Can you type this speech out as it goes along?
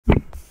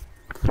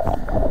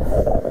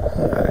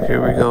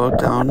Here we go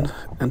down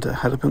into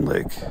Hennepin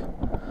Lake.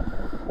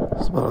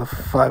 It's about a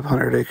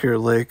 500-acre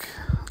lake.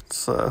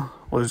 It's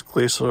always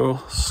glacial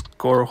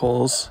score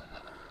holes.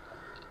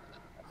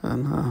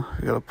 And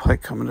we got a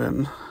pike coming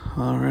in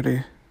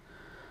already.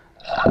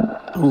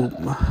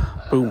 Boom,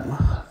 boom.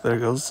 There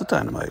goes the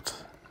dynamite.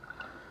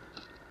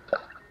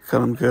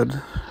 Got him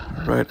good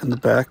right in the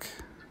back.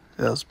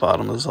 Yeah, his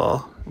bottom is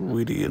all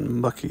weedy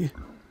and mucky.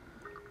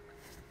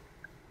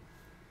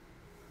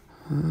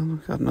 And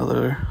we got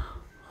another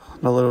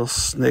little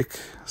snake,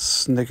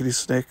 snackety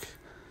snake,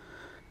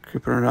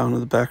 creeping around in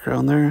the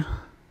background there.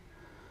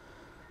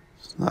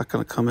 It's not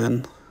gonna come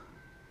in.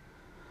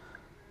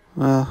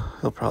 Well,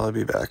 he'll probably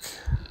be back.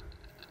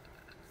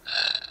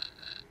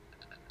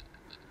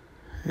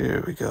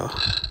 Here we go.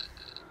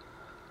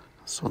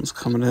 This one's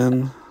coming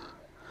in.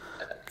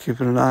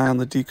 Keeping an eye on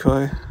the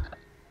decoy.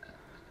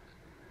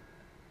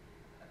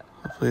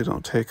 Hopefully it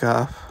don't take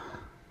off.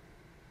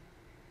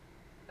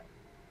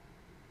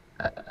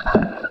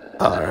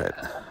 Alright.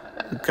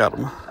 Got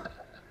him.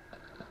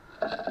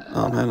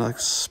 Oh man, I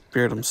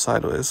speared him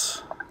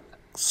sideways.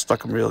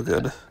 Stuck him real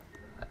good.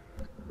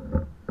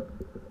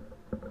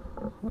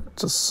 It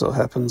just so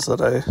happens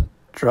that I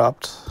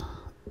dropped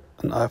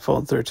an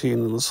iPhone 13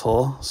 in this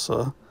hole,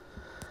 so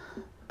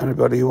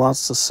anybody who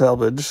wants to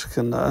salvage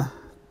can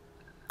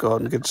go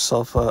out and get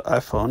yourself an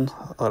iPhone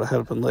out of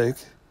Hennepin Lake.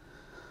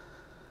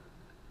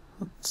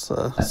 It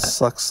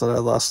sucks that I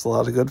lost a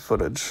lot of good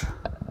footage.